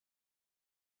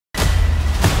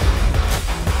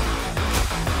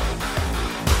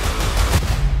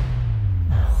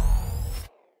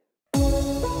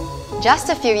Just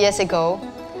a few years ago,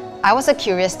 I was a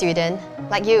curious student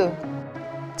like you.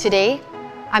 Today,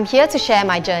 I'm here to share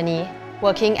my journey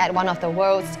working at one of the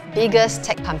world's biggest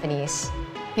tech companies.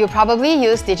 You probably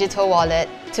use digital wallet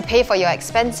to pay for your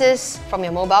expenses from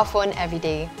your mobile phone every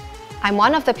day. I'm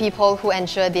one of the people who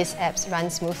ensure these apps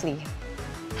run smoothly.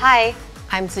 Hi,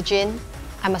 I'm Zijun.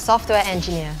 I'm a software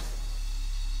engineer.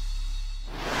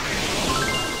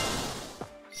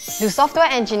 Do software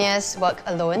engineers work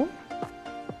alone?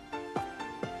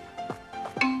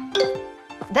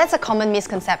 That's a common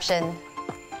misconception.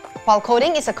 While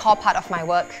coding is a core part of my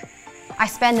work, I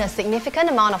spend a significant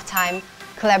amount of time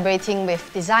collaborating with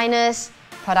designers,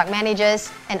 product managers,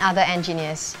 and other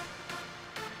engineers.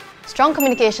 Strong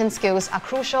communication skills are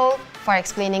crucial for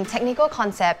explaining technical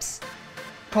concepts,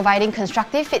 providing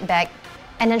constructive feedback,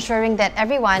 and ensuring that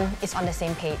everyone is on the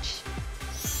same page.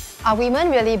 Are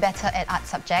women really better at art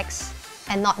subjects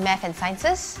and not math and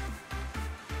sciences?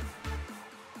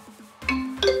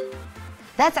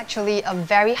 That's actually a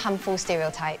very harmful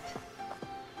stereotype.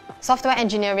 Software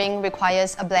engineering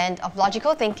requires a blend of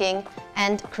logical thinking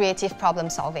and creative problem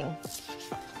solving.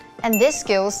 And these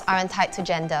skills aren't tied to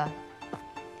gender.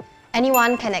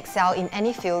 Anyone can excel in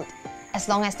any field as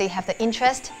long as they have the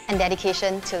interest and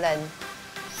dedication to learn.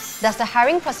 Does the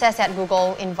hiring process at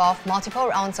Google involve multiple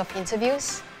rounds of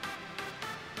interviews?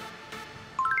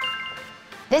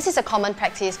 This is a common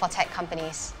practice for tech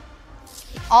companies.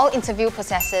 All interview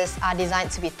processes are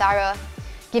designed to be thorough,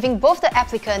 giving both the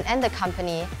applicant and the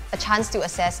company a chance to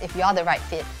assess if you're the right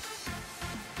fit.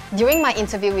 During my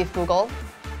interview with Google,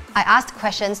 I asked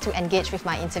questions to engage with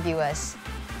my interviewers.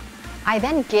 I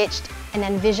then gauged and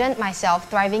envisioned myself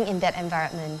thriving in that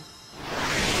environment.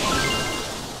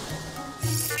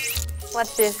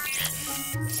 What's this?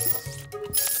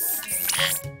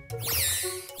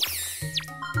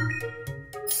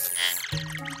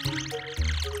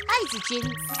 Hi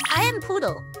Zijun, I am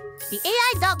Poodle, the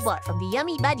AI dog bot from the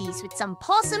Yummy Buddies with some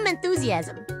possum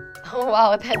enthusiasm. Oh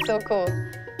wow, that's so cool.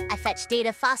 I fetch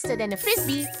data faster than a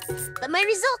frisbee, but my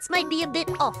results might be a bit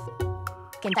off.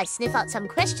 Can't I sniff out some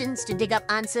questions to dig up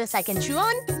answers I can chew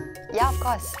on? Yeah, of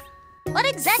course. What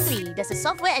exactly does a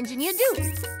software engineer do?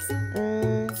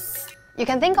 You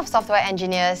can think of software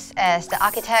engineers as the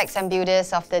architects and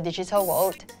builders of the digital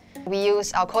world. We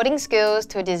use our coding skills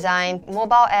to design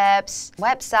mobile apps,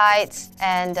 websites,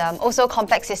 and also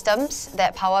complex systems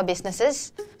that power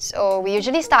businesses. So we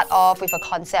usually start off with a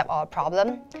concept or a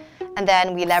problem, and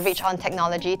then we leverage on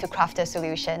technology to craft a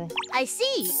solution. I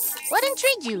see. What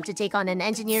intrigued you to take on an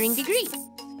engineering degree?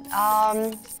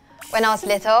 When I was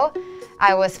little,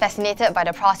 I was fascinated by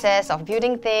the process of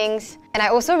building things, and I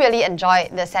also really enjoyed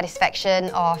the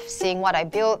satisfaction of seeing what I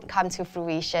built come to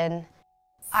fruition.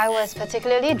 I was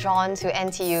particularly drawn to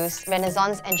NTU's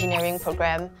Renaissance Engineering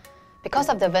program because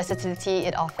of the versatility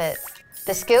it offered.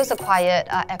 The skills acquired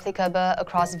are applicable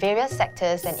across various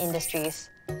sectors and industries.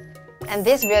 And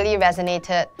this really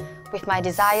resonated with my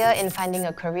desire in finding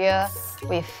a career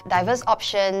with diverse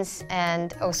options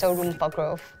and also room for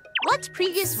growth. What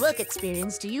previous work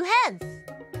experience do you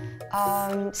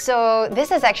have? So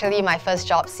this is actually my first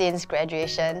job since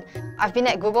graduation. I've been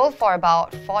at Google for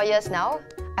about 4 years now.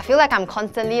 I feel like I'm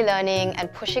constantly learning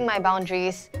and pushing my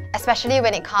boundaries, especially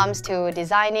when it comes to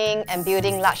designing and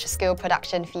building large-scale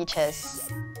production features.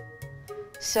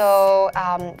 So,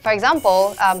 for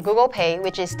example, Google Pay,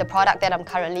 which is the product that I'm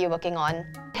currently working on,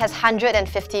 has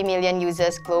 150 million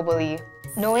users globally.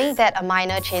 Knowing that a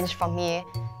minor change from me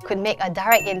could make a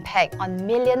direct impact on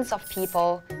millions of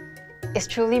people is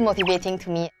truly motivating to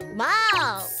me.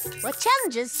 Wow! What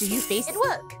challenges do you face at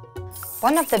work?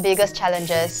 One of the biggest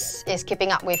challenges is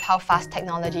keeping up with how fast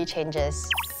technology changes.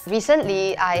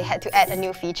 Recently, I had to add a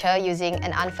new feature using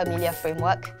an unfamiliar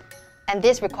framework, and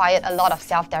this required a lot of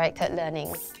self-directed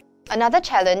learning. Another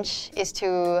challenge is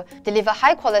to deliver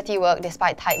high-quality work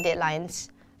despite tight deadlines,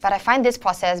 but I find this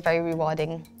process very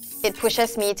rewarding. It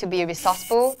pushes me to be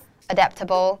resourceful,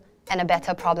 adaptable, and a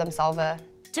better problem solver.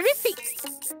 Terrific!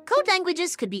 Code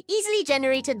languages could be easily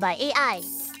generated by AI.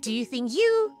 Do you think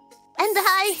you and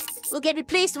I will get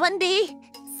replaced one day?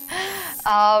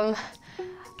 I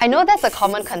know that's a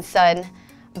common concern,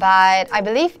 but I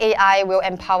believe AI will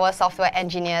empower software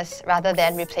engineers rather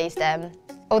than replace them.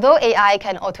 Although AI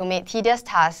can automate tedious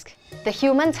tasks, the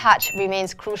human touch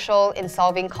remains crucial in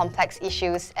solving complex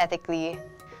issues ethically.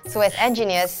 So as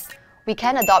engineers, we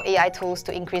can adopt AI tools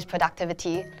to increase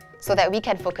productivity so that we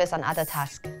can focus on other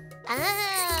tasks.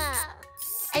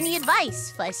 Any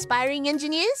advice for aspiring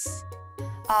engineers?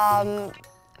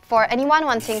 For anyone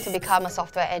wanting to become a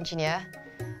software engineer,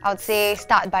 I would say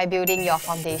start by building your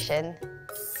foundation.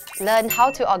 Learn how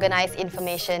to organize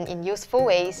information in useful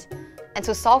ways and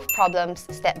to solve problems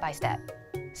step by step.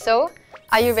 So,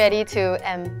 are you ready to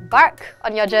embark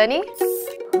on your journey?